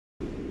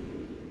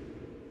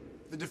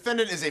The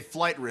defendant is a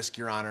flight risk,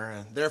 Your Honor,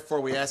 and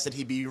therefore we ask that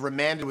he be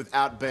remanded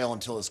without bail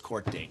until his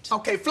court date.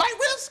 Okay, flight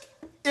risk?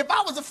 If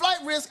I was a flight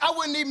risk, I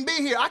wouldn't even be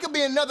here. I could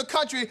be in another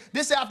country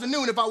this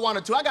afternoon if I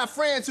wanted to. I got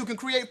friends who can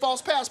create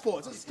false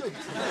passports. That's stupid.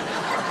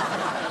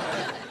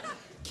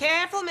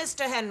 Careful,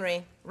 Mr.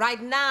 Henry.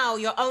 Right now,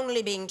 you're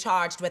only being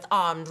charged with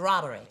armed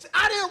robbery.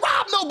 I didn't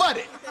rob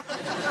nobody.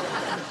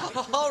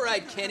 All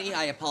right, Kenny,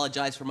 I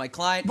apologize for my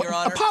client, Your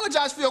Honor.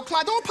 Apologize for your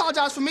client. Don't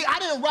apologize for me. I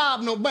didn't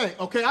rob no bank,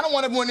 okay? I don't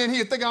want everyone in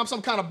here thinking I'm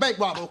some kind of bank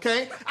robber,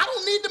 okay? I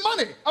don't need the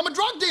money. I'm a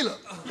drug dealer.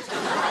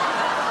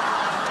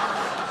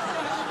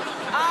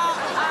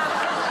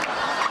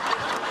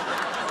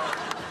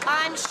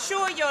 I'm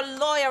sure your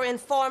lawyer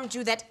informed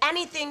you that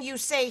anything you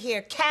say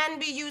here can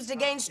be used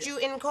against you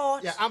in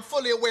court. Yeah, I'm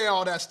fully aware of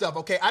all that stuff,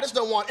 okay? I just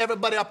don't want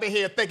everybody up in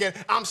here thinking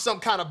I'm some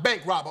kind of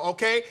bank robber,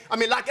 okay? I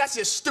mean, like, that's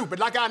just stupid,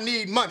 like I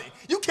need money.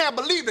 You can't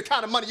believe the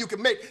kind of money you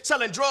can make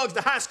selling drugs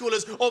to high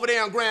schoolers over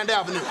there on Grand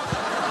Avenue.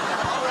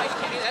 All right,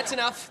 Kenny, that's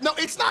enough. No,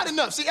 it's not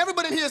enough. See,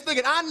 everybody in here is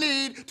thinking I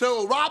need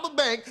to rob a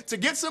bank to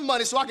get some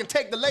money so I can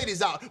take the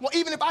ladies out. Well,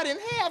 even if I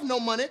didn't have no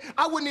money,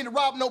 I wouldn't need to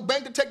rob no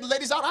bank to take the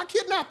ladies out. I'd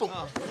kidnap them.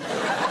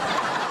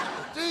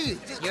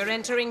 Jeez. You're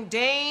entering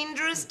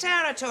dangerous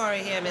territory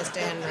here, Mr.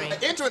 Henry.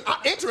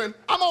 Entering?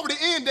 I'm already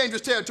in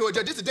dangerous territory,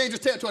 Judge. This is dangerous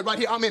territory right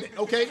here. I'm in it,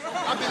 okay?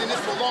 I've been in this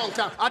for a long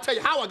time. I'll tell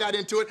you how I got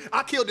into it.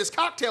 I killed this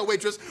cocktail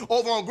waitress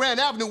over on Grand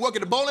Avenue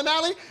working the bowling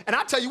alley, and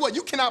I tell you what,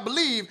 you cannot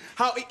believe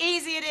how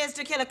easy it is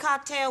to kill a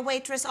cocktail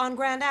waitress on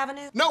Grand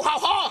Avenue. No, how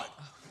hard.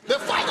 They're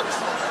fighters.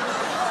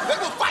 They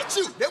will fight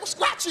you. They will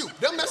scratch you.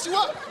 They'll mess you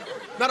up.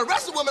 Now, the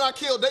rest of the women I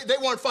killed, they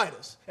weren't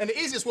fighters. And the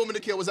easiest woman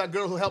to kill was that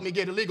girl who helped me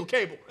get illegal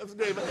cable. That was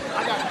great.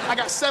 I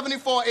got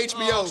 74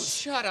 HBOs. Oh,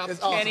 shut up,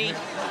 Kenny.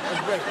 Awesome,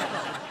 that's great.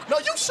 No,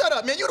 you shut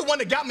up, man. You're the one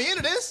that got me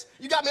into this.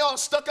 You got me all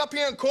stuck up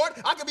here in court.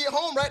 I could be at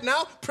home right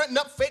now printing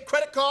up fake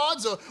credit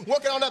cards or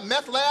working on that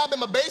meth lab in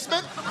my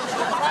basement,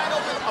 prying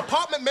open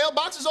apartment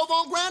mailboxes over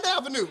on Grand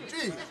Avenue.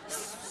 Gee.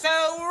 So,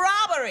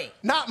 robbery.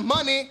 Not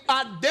money,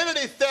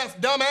 identity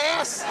theft,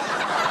 dumbass.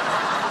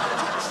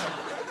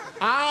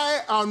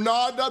 I am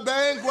not the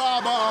bank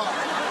robber.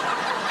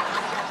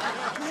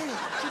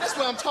 See, that's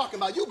what I'm talking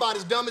about. You about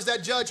as dumb as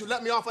that judge who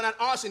let me off on that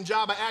arson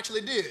job I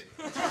actually did.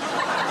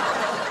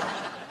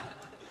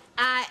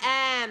 I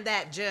am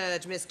that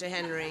judge, Mr.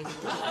 Henry.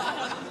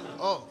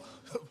 Oh,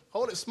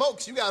 holy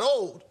smokes, you got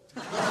old.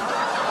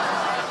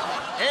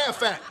 And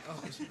fat.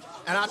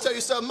 And I'll tell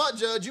you something much,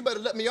 Judge, you better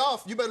let me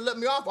off. You better let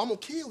me off, or I'm gonna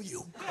kill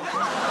you.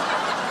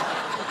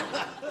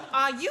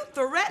 Are you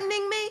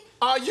threatening me?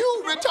 Are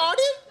you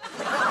retarded?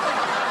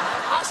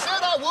 I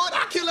said I would.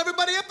 I kill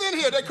everybody up in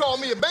here. They call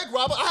me a bank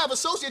robber. I have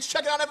associates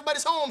checking out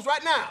everybody's homes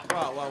right now.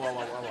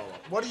 Whoa.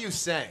 What are you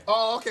saying?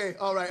 Oh, okay,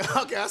 all right.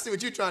 Okay, I see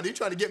what you're trying to do. You're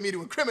trying to get me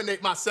to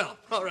incriminate myself.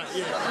 All right,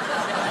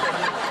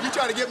 yeah. You're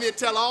trying to get me to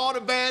tell all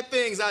the bad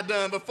things I've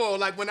done before,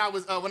 like when I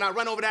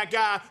run over that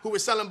guy who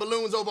was selling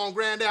balloons over on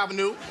Grand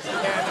Avenue,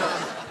 and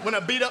when I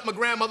beat up my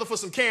grandmother for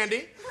some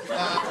candy,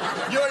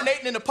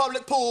 urinating in the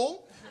public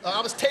pool, I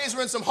was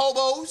tasering some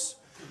hobos,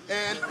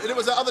 and there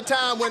was the other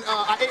time when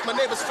I ate my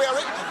neighbor's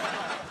ferret.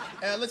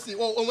 And let's see,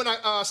 well, when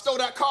I stole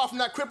that car from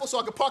that cripple so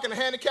I could park in a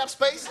handicapped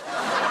space.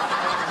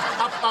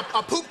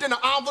 I pooped in an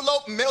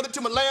envelope and mailed it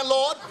to my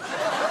landlord.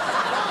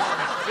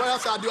 What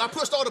else I do? I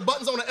pushed all the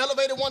buttons on the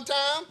elevator one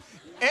time.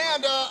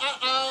 And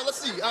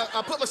let's see,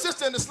 I put my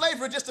sister into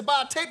slavery just to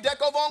buy a tape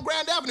deck over on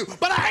Grand Avenue.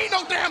 But I ain't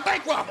no damn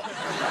bank robber.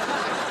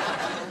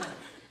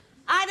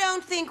 I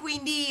don't think we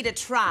need a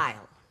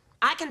trial.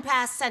 I can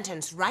pass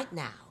sentence right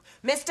now.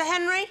 Mr.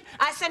 Henry,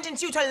 I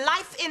sentence you to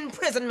life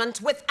imprisonment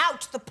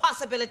without the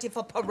possibility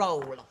for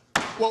parole.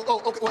 Well,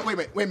 oh, okay,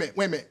 wait a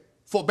minute.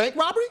 For bank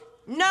robbery?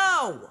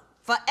 No,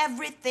 for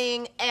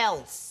everything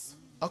else.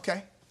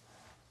 Okay.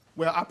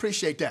 Well, I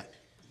appreciate that.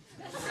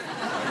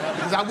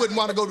 Because I wouldn't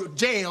want to go to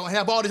jail and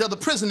have all these other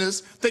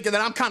prisoners thinking that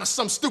I'm kind of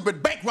some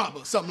stupid bank robber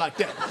or something like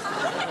that.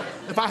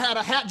 If I had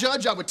a hat,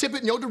 Judge, I would tip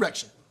it in your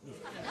direction.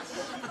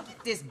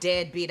 This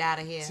deadbeat out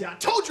of here. See, I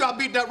told you I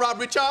beat that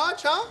robbery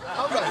charge, huh?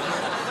 All right.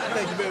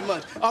 Thank you very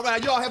much. All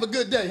right, y'all have a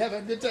good day. Have a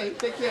good day.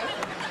 Take care.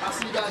 I'll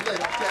see you guys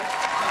later, okay?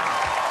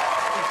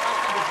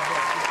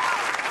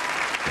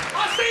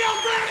 I'll see you on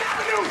Grand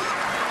Avenue!